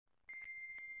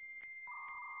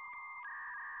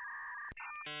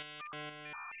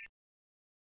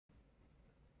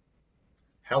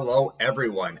Hello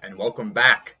everyone and welcome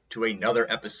back to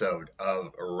another episode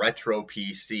of Retro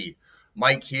PC.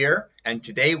 Mike here, and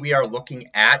today we are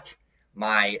looking at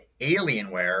my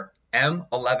Alienware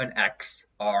M11x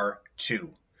R2.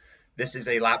 This is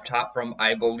a laptop from,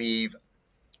 I believe,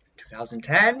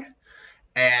 2010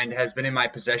 and has been in my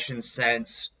possession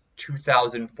since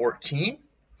 2014.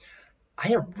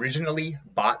 I originally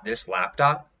bought this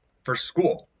laptop for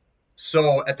school.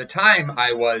 So at the time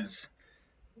I was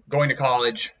going to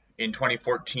college in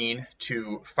 2014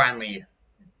 to finally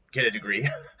get a degree.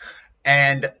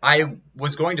 And I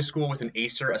was going to school with an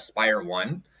Acer Aspire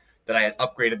 1 that I had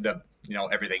upgraded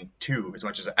everything to as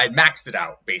much as I maxed it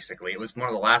out, basically. It was one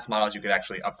of the last models you could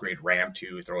actually upgrade RAM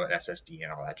to, throw an SSD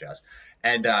and all that jazz.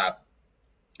 And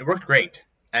it worked great.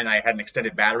 And I had an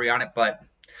extended battery on it, but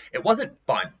it wasn't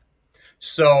fun.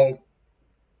 So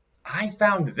I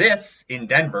found this in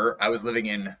Denver. I was living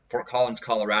in Fort Collins,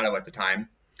 Colorado at the time.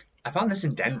 I found this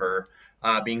in Denver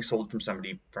being sold from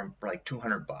somebody for like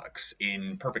 $200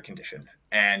 in perfect condition.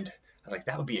 And I was like,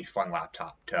 that would be a fun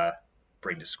laptop to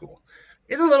bring to school.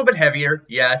 It's a little bit heavier,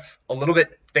 yes, a little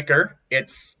bit thicker.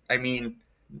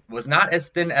 Was not as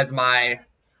thin as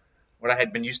what I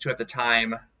had been used to at the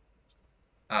time,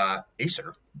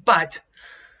 Acer, but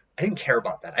I didn't care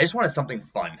about that. I just wanted something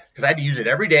fun because I had to use it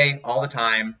every day, all the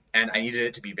time, and I needed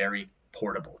it to be very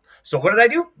portable. So what did I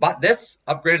do? Bought this,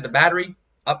 upgraded the battery,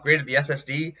 upgraded the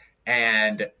SSD,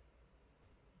 and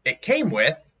it came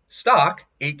with stock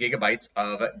 8 gigabytes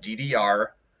of DDR2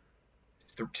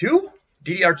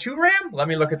 RAM. Let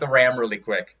me look at the RAM really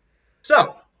quick.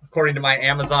 So, according to my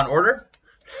Amazon order,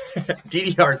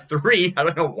 DDR3, I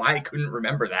don't know why I couldn't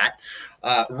remember that,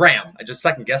 RAM. I just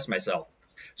second guessed myself.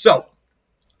 So,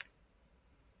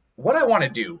 what I want to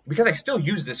do, because I still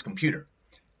use this computer,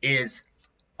 is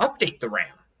update the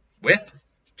RAM with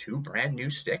 2 brand new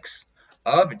sticks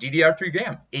of DDR3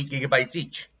 RAM, 8 gigabytes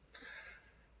each.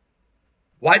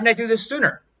 Why didn't I do this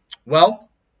sooner? Well,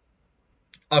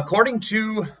 according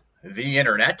to the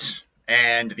internet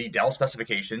and the Dell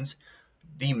specifications,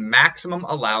 the maximum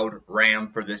allowed RAM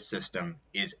for this system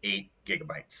is 8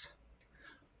 gigabytes.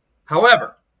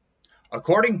 However,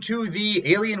 according to the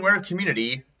Alienware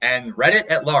community and Reddit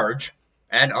at large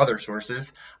and other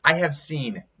sources, I have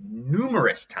seen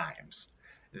numerous times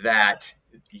that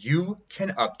you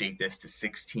can update this to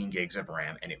 16 gigs of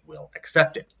RAM and it will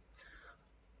accept it.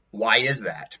 Why is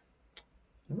that?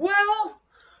 Well,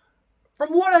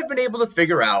 from what I've been able to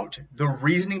figure out, the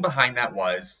reasoning behind that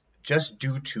was just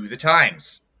due to the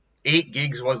times. 8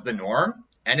 gigs was the norm,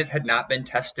 and it had not been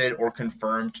tested or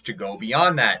confirmed to go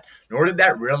beyond that, nor did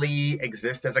that really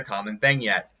exist as a common thing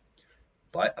yet.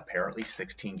 But apparently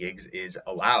 16 gigs is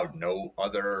allowed, no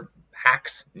other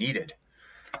hacks needed.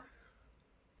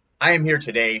 I am here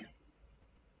today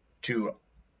to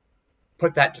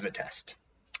put that to the test.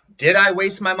 Did I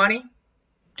waste my money?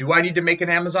 Do I need to make an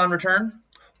Amazon return?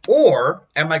 Or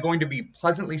am I going to be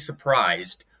pleasantly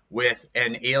surprised with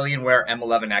an Alienware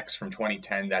M11x from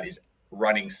 2010 that is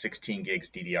running 16 gigs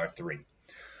DDR3?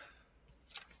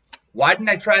 Why didn't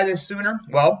I try this sooner?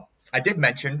 Well, I did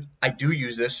mention I do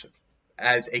use this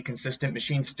as a consistent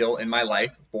machine still in my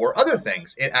life for other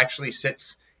things. It actually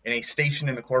sits in a station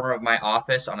in the corner of my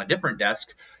office on a different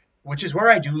desk, which is where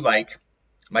I do like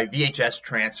my VHS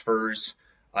transfers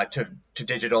to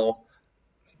digital,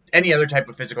 any other type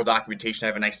of physical documentation. I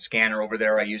have a nice scanner over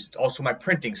there I use. It's also my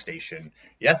printing station.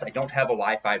 Yes, I don't have a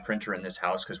Wi-Fi printer in this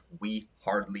house because we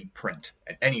hardly print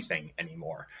at anything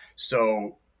anymore.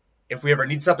 So if we ever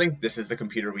need something, this is the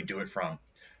computer we do it from.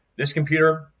 This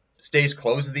computer stays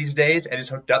closed these days and is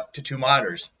hooked up to 2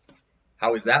 monitors.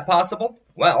 How is that possible?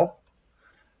 Well,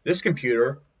 this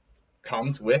computer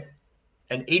comes with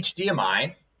an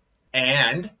HDMI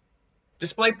and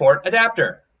DisplayPort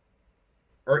adapter,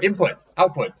 or input,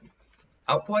 output,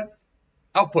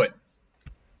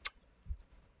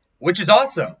 which is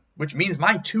awesome, which means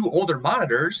my 2 older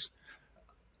monitors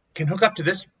can hook up to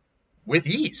this with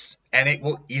ease, and it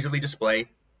will easily display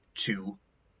 2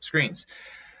 screens.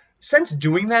 Since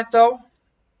doing that though,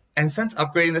 and since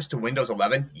upgrading this to Windows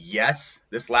 11, yes,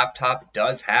 this laptop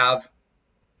does have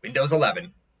Windows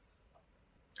 11.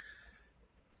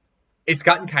 It's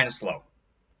gotten kind of slow.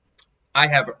 I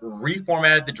have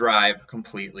reformatted the drive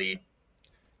completely,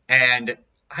 and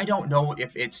I don't know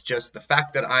if it's just the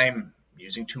fact that I'm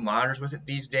using 2 monitors with it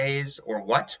these days or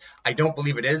what. I don't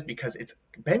believe it is, because it's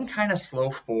been kind of slow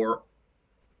for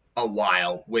a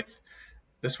while with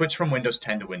the switch from Windows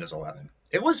 10 to Windows 11.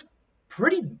 It was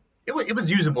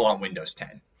usable on Windows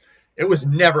 10. It was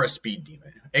never a speed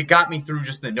demon. It got me through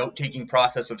just the note-taking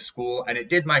process of school, and it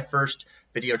did my first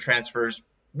video transfers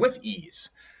with ease.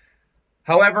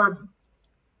 However,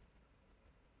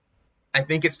 I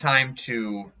think it's time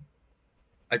to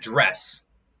address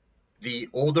the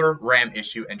older RAM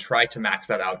issue and try to max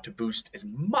that out to boost as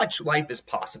much life as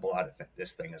possible out of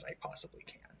this thing as I possibly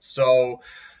can. So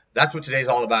that's what today's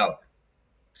all about.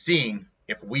 Seeing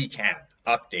if we can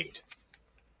update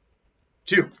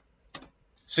to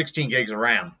 16 gigs of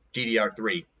RAM,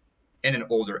 DDR3, in an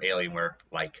older Alienware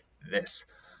like this.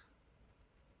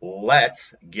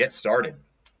 Let's get started.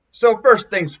 So first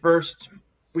things first,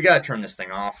 we gotta turn this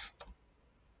thing off.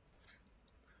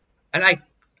 And I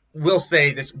will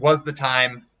say this was the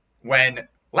time when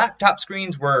laptop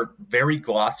screens were very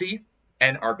glossy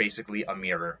and are basically a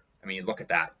mirror. I mean, look at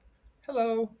that.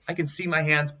 Hello, I can see my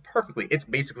hands perfectly. It's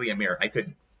basically a mirror. I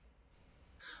could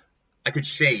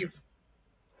shave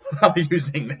while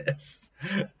using this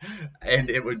and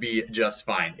it would be just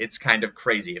fine. It's kind of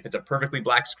crazy. If it's a perfectly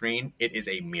black screen, it is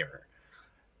a mirror.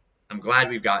 I'm glad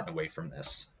we've gotten away from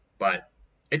this, but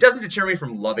it doesn't deter me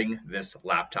from loving this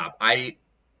laptop. I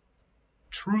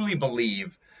truly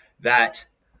believe that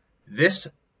this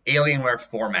Alienware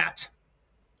format,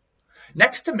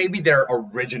 next to maybe their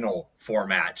original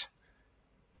format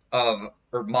or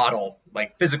model,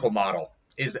 like physical model,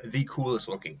 is the coolest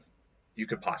looking you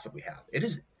could possibly have. It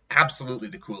is absolutely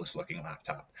the coolest looking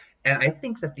laptop. And I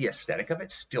think that the aesthetic of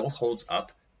it still holds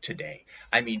up today.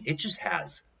 I mean, it just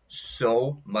has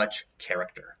so much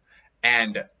character.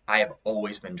 And I have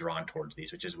always been drawn towards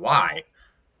these, which is why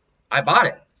I bought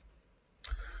it.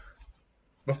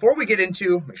 Before we get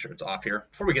into, make sure it's off here,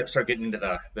 before we start getting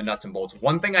into the nuts and bolts,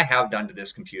 one thing I have done to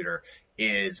this computer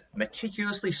is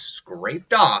meticulously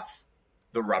scraped off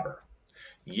the rubber.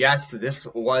 Yes, this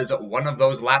was one of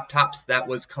those laptops that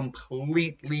was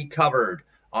completely covered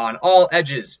on all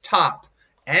edges, top,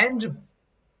 and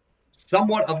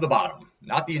somewhat of the bottom.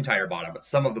 Not the entire bottom, but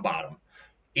some of the bottom.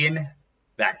 In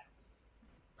that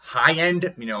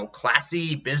high-end,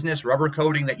 classy business rubber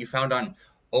coating that you found on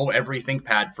every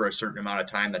ThinkPad for a certain amount of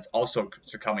time, that's also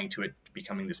succumbing to it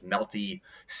becoming this melty,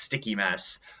 sticky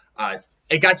mess.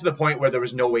 It got to the point where there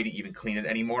was no way to even clean it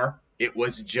anymore. It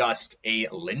was just a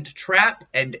lint trap,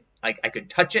 and I could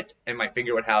touch it, and my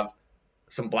finger would have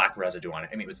some black residue on it.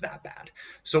 I mean, it was that bad.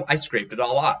 So I scraped it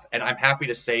all off, and I'm happy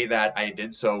to say that I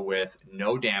did so with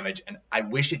no damage, and I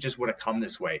wish it just would have come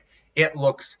this way. It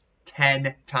looks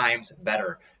 10 times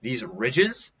better. These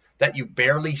ridges that you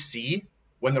barely see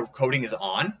when the coating is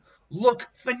on look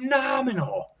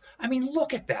phenomenal. I mean,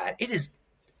 look at that. I just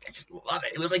love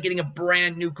it. It was like getting a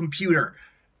brand new computer.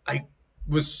 I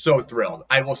was so thrilled.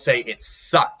 I will say it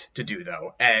sucked to do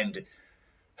though, and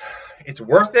it's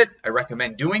worth it. I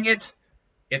recommend doing it.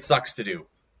 It sucks to do.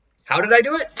 How did I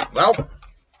do it? Well,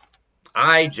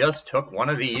 I just took one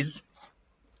of these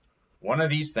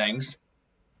things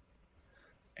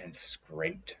and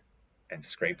scraped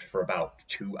for about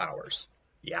 2 hours.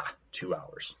 Yeah, 2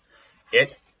 hours.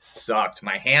 It sucked.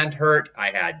 My hand hurt.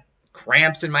 I had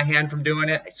cramps in my hand from doing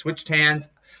it. I switched hands.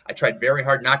 I tried very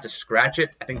hard not to scratch it.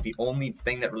 I think the only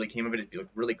thing that really came of it is if you look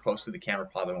really close to the camera,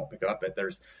 probably won't pick it up, but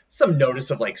there's some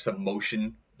notice of like some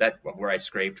motion where I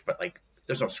scraped, but like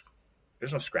there's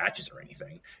no scratches or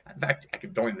anything. In fact,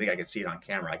 the only thing I could see it on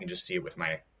camera. I can just see it with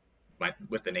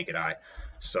with the naked eye.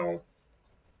 So,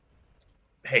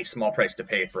 hey, small price to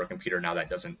pay for a computer now that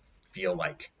doesn't feel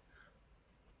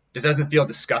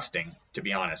disgusting, to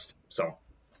be honest. So,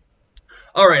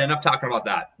 all right, enough talking about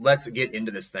that. Let's get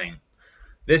into this thing.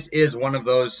 This is one of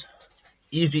those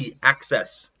easy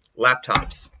access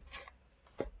laptops,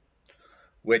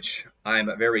 which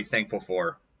I'm very thankful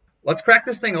for. Let's crack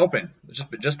this thing open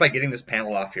just by getting this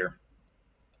panel off here.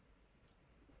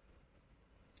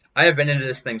 I have been into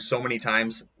this thing so many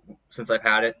times since I've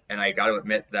had it, and I got to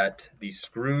admit that the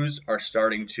screws are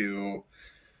starting to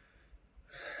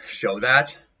show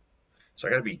that. So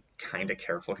I got to be kind of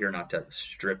careful here not to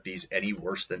strip these any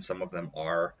worse than some of them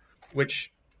are,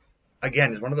 which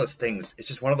again is one of those things. It's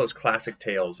just one of those classic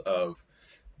tales of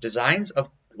designs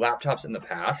of laptops in the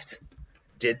past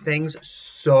did things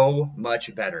so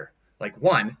much better. Like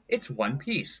it's one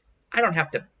piece. I don't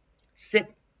have to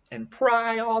sit and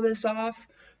pry all this off,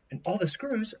 and all the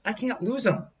screws, I can't lose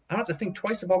them. I don't have to think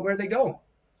twice about where they go.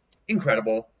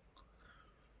 Incredible.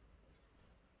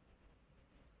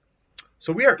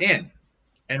 So we are in,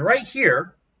 and right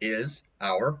here is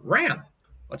our RAM.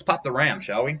 Let's pop the RAM,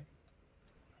 shall we?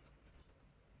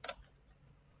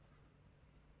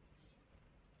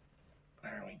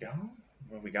 There we go.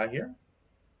 What do we got here?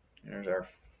 There's our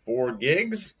 4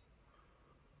 gigs.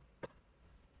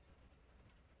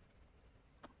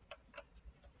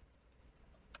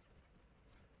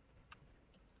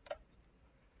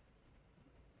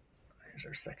 Here's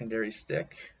our secondary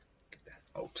stick. Get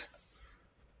that out.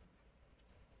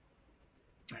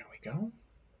 There we go.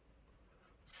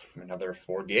 Another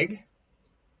 4 gig,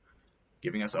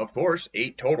 giving us, of course,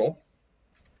 8 total.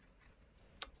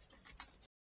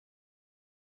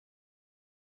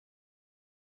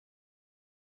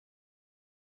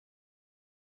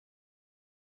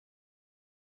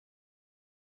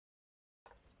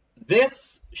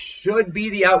 This should be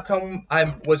the outcome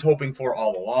I was hoping for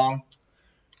all along.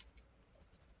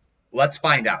 Let's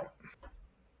find out.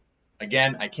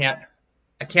 Again, I can't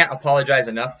apologize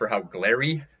enough for how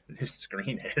glary this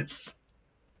screen is.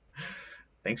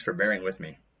 Thanks for bearing with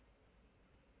me.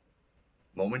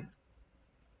 Moment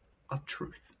of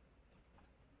truth.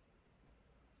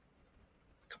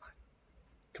 Come on.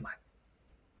 Come on.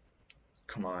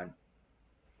 Come on.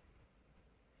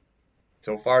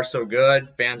 So far, so good.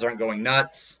 Fans aren't going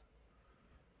nuts.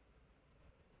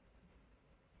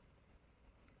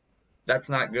 That's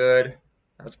not good.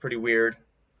 That's pretty weird.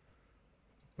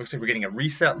 Looks like we're getting a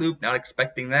reset loop. Not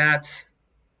expecting that.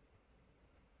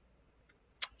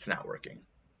 It's not working.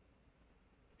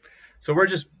 So we're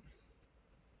just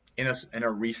in a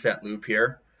reset loop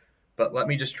here. But let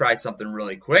me just try something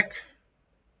really quick.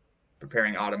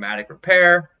 Preparing automatic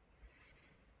repair.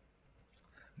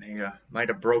 Might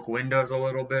have broke Windows a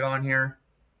little bit on here.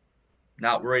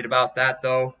 Not worried about that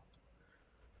though.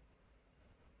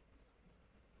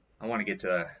 I want to get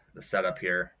to the setup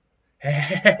here.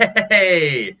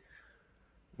 Hey!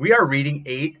 We are reading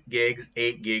 8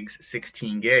 gigs,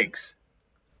 16 gigs.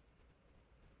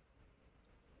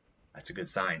 That's a good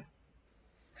sign.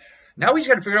 Now we just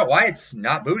got to figure out why it's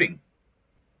not booting.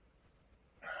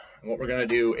 What we're going to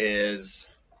do is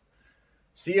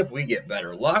see if we get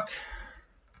better luck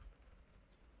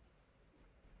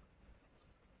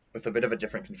with a bit of a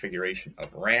different configuration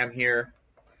of RAM here.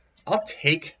 I'll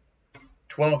take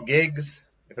 12 gigs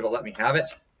if it'll let me have it.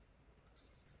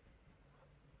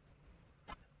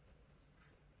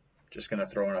 Just going to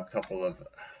throw in a couple of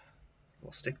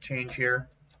little stick change here.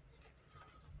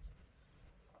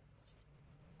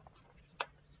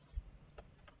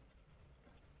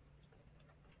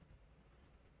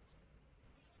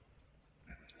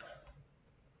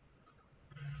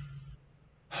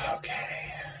 Okay.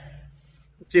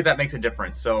 Let's see if that makes a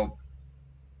difference. So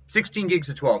 16 gigs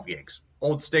to 12 gigs.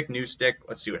 Old stick, new stick.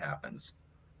 Let's see what happens.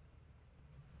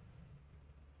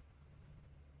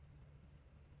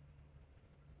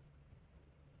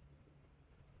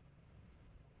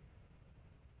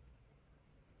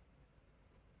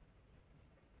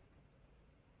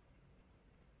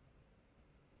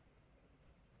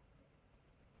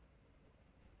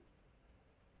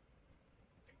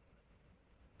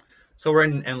 So we're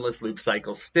in an endless loop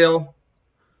cycle still.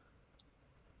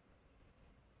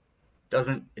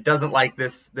 It doesn't like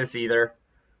this either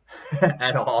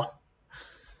at all.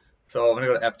 So I'm gonna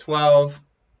go to F12.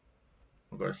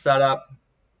 We'll go to setup.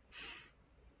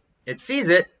 It sees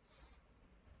it,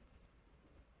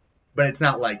 but it's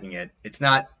not liking it. It's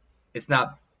not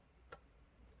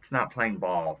playing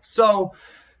ball. So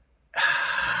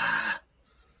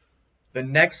the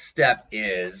next step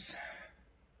is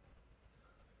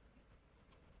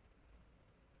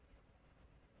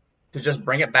to just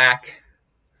bring it back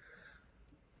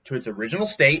to its original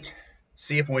state,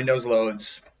 see if Windows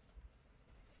loads.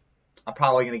 I'm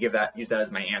probably going to use that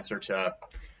as my answer to,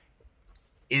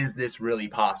 is this really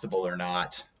possible or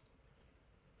not?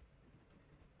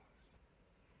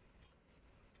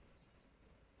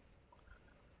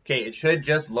 Okay, it should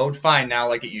just load fine now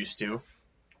like it used to,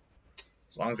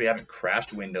 as long as we haven't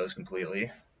crashed Windows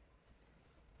completely.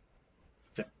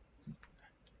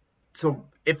 So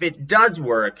if it does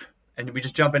work, and we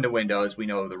just jump into Windows, we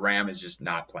know the RAM is just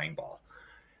not playing ball.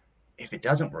 If it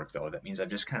doesn't work, though, that means I've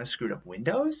just kind of screwed up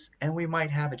Windows, and we might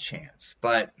have a chance.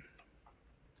 But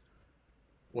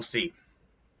we'll see.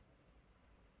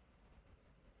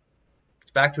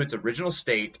 It's back to its original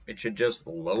state. It should just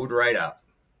load right up.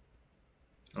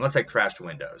 Unless I crashed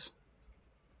Windows.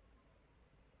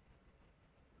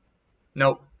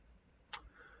 Nope.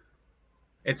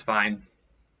 It's fine.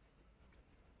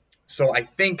 So I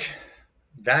think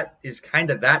that is kind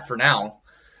of that for now.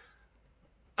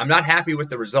 I'm not happy with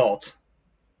the result.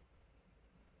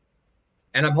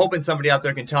 And I'm hoping somebody out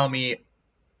there can tell me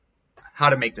how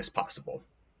to make this possible.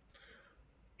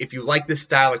 If you like this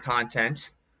style of content,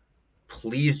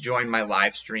 please join my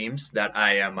live streams that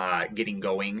I am getting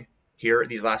going here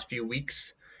these last few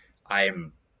weeks. I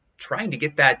am trying to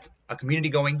get a community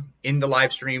going in the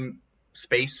live stream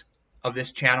space of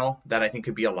this channel that I think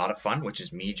could be a lot of fun, which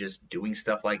is me just doing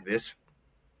stuff like this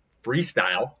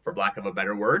freestyle, for lack of a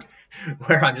better word,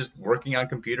 where I'm just working on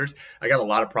computers. I got a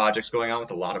lot of projects going on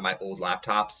with a lot of my old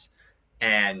laptops,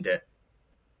 and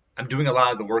I'm doing a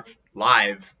lot of the work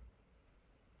live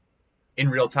in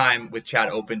real time with chat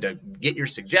open to get your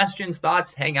suggestions,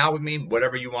 thoughts, hang out with me,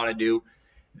 whatever you want to do.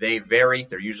 They vary.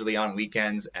 They're usually on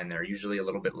weekends, and they're usually a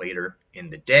little bit later in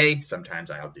the day.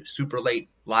 Sometimes I'll do super late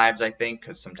lives, I think,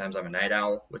 because sometimes I'm a night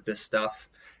owl with this stuff.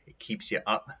 It keeps you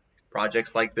up,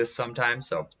 projects like this sometimes.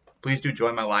 So please do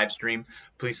join my live stream.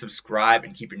 Please subscribe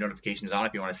and keep your notifications on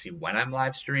if you want to see when I'm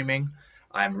live streaming.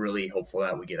 I'm really hopeful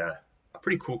that we get a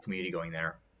pretty cool community going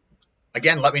there.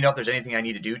 Again, let me know if there's anything I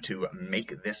need to do to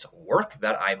make this work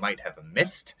that I might have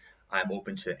missed. I'm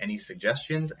open to any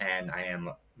suggestions, and I am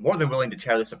more than willing to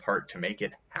tear this apart to make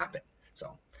it happen.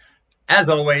 So, as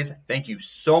always, thank you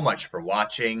so much for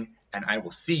watching, and I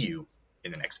will see you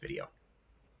in the next video.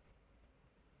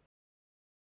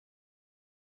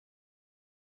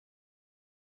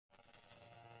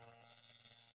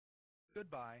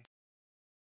 Goodbye.